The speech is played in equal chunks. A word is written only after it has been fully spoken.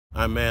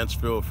I'm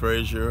Mansfield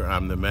Frazier.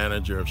 I'm the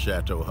manager of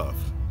Château Hough.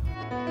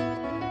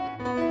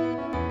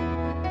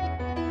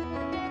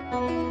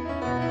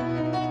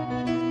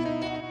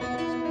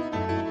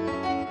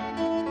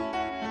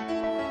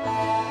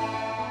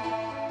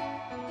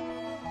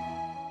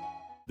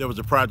 There was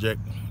a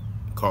project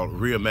called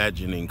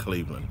Reimagining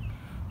Cleveland.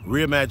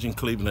 Reimagine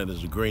Cleveland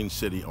is a green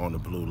city on the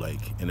Blue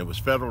Lake, and it was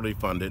federally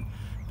funded.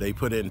 They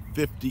put in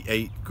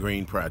 58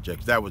 green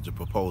projects. That was the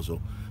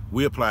proposal.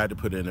 We applied to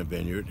put in a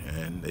vineyard,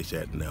 and they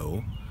said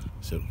no.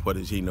 So what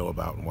does he know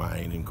about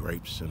wine and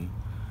grapes? And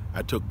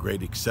I took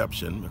great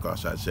exception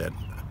because I said,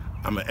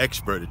 I'm an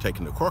expert at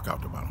taking the cork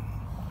out the bottle,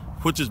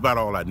 which is about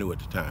all I knew at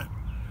the time.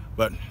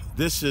 But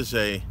this is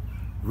a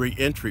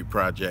re-entry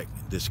project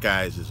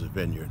disguised as a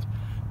vineyard.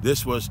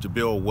 This was to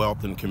build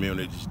wealth in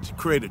communities, to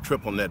create a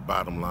triple net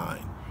bottom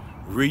line,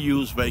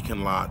 reuse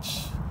vacant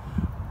lots,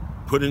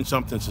 put in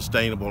something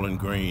sustainable and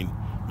green,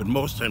 but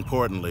most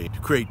importantly, to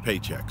create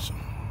paychecks.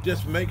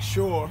 Just make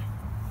sure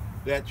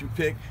that you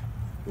pick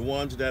the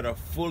ones that are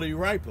fully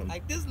ripened.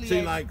 Like this,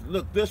 see, like,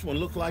 look, this one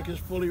looks like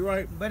it's fully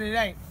ripe. But it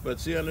ain't. But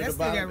see, under the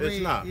bottom, it's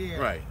not. Yeah.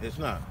 Right, it's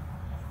not.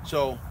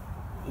 So,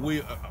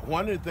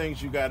 one of the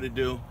things you got to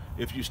do,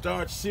 if you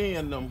start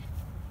seeing them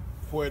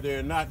where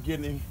they're not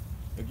getting,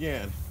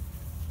 again,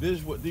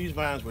 these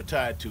vines were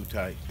tied too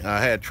tight. I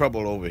had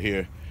trouble over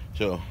here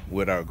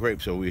with our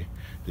grapes, so we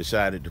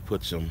decided to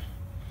put some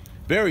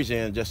berries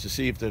in just to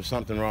see if there's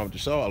something wrong with the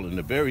soil, and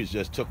the berries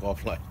just took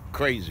off like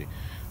crazy.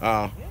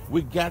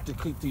 We got to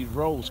keep these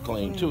rows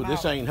clean too.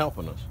 This ain't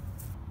helping us.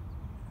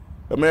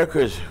 America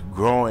is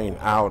growing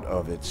out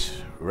of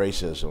its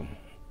racism,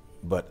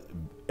 but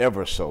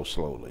ever so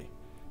slowly.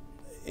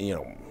 You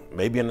know,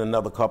 maybe in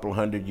another couple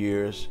hundred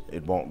years,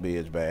 it won't be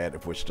as bad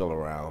if we're still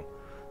around,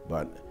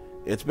 but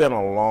it's been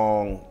a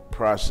long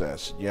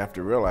process. You have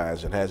to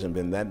realize it hasn't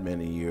been that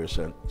many years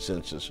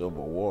since the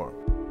Civil War.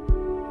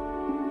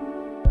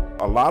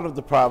 A lot of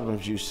the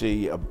problems you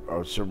see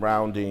are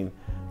surrounding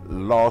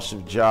loss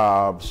of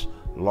jobs,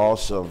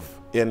 loss of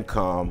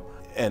income,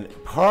 and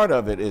part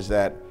of it is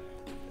that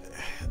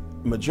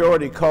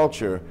majority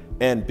culture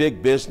and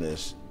big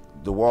business,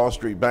 the Wall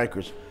Street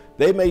bankers,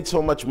 they made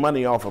so much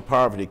money off of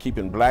poverty,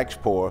 keeping blacks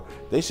poor.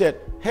 They said,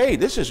 hey,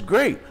 this is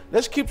great.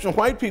 Let's keep some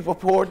white people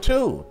poor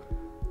too,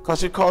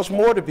 because it costs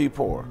more to be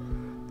poor.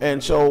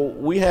 And so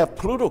we have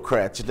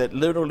plutocrats that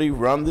literally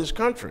run this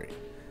country.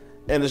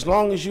 And as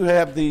long as you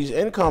have these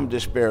income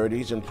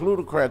disparities and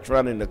plutocrats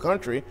running the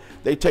country,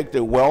 they take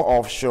their wealth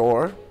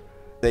offshore,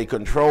 they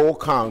control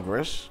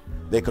Congress,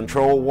 they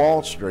control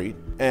Wall Street,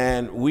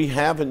 and we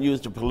haven't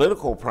used the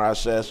political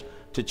process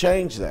to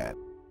change that.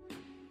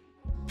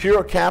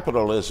 Pure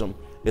capitalism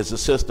is a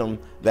system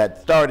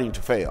that's starting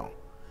to fail.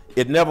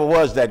 It never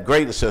was that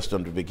great a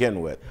system to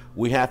begin with.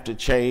 We have to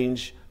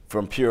change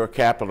from pure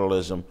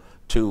capitalism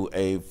to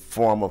a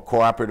form of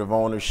cooperative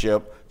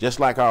ownership, just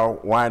like our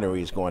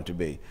winery is going to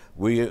be.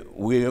 We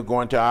are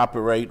going to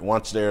operate,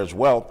 once there's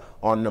wealth,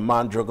 on the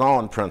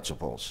Mondragon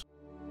principles.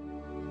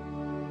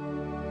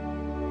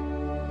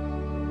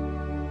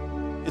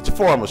 It's a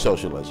form of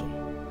socialism,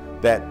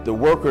 that the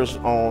workers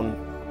own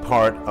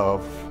part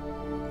of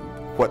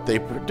what they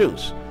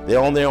produce. They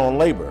own their own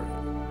labor.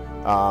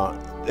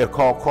 They're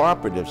called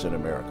cooperatives in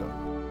America.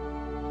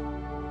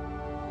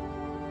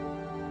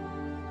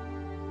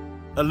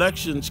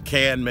 Elections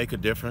can make a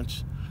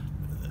difference.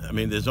 I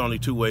mean, there's only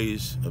two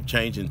ways of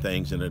changing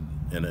things in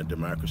a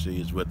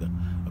democracy, is with a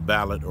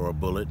ballot or a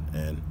bullet,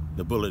 and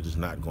the bullet is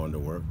not going to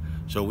work.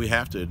 So we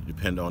have to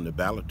depend on the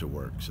ballot to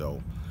work.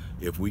 So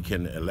if we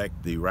can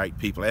elect the right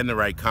people and the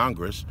right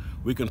Congress,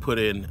 we can put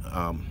in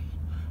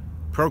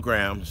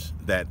programs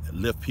that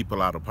lift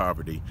people out of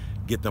poverty,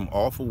 get them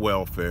off of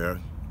welfare,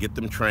 get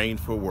them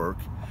trained for work,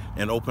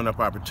 and open up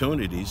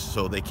opportunities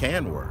so they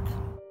can work.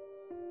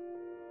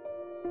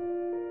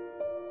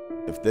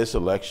 If this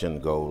election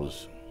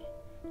goes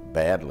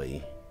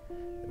badly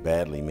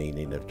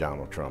meaning if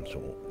Donald Trump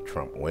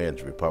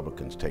wins,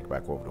 Republicans take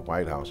back over the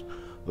White House,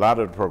 a lot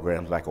of the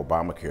programs like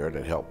Obamacare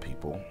that help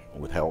people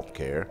with health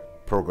care,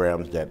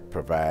 programs that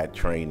provide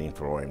training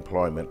for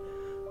employment,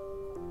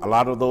 a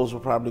lot of those will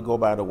probably go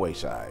by the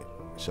wayside.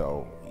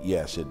 So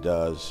yes, it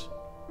does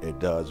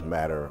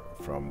matter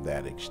from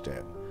that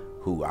extent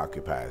who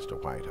occupies the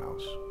White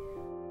House.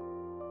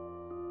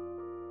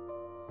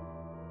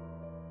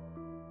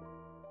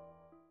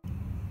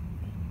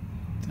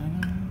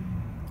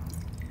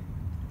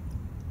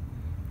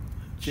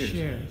 Cheers.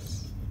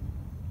 Cheers.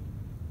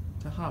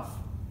 To Hough.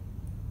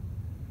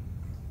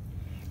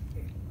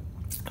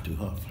 To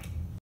Hough.